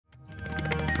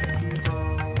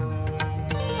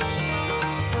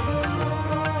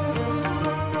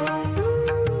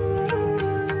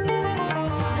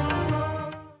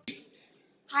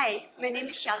Hi, my name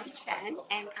is Shelly Chan,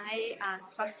 and I am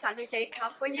from San Jose,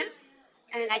 California.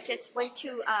 And I just want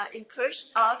to encourage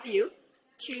all of you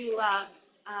to,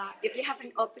 if you have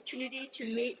an opportunity to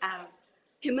meet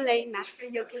Himalayan Master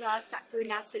Yogiraj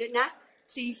Siddhanath,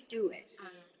 please do it.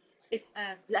 It's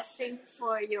a blessing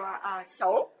for your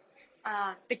soul,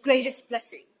 the greatest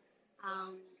blessing.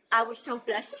 I was so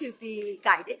blessed to be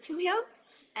guided to him,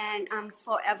 and I'm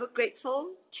forever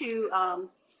grateful to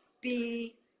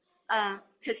be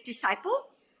his disciple.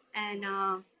 And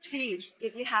please,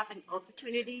 if you have an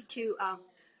opportunity to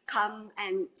come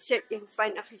and sit in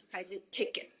front of his presence,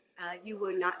 take it. You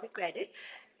will not regret it.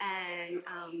 And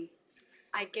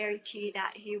I guarantee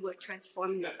that he will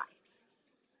transform your life.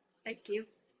 Thank you.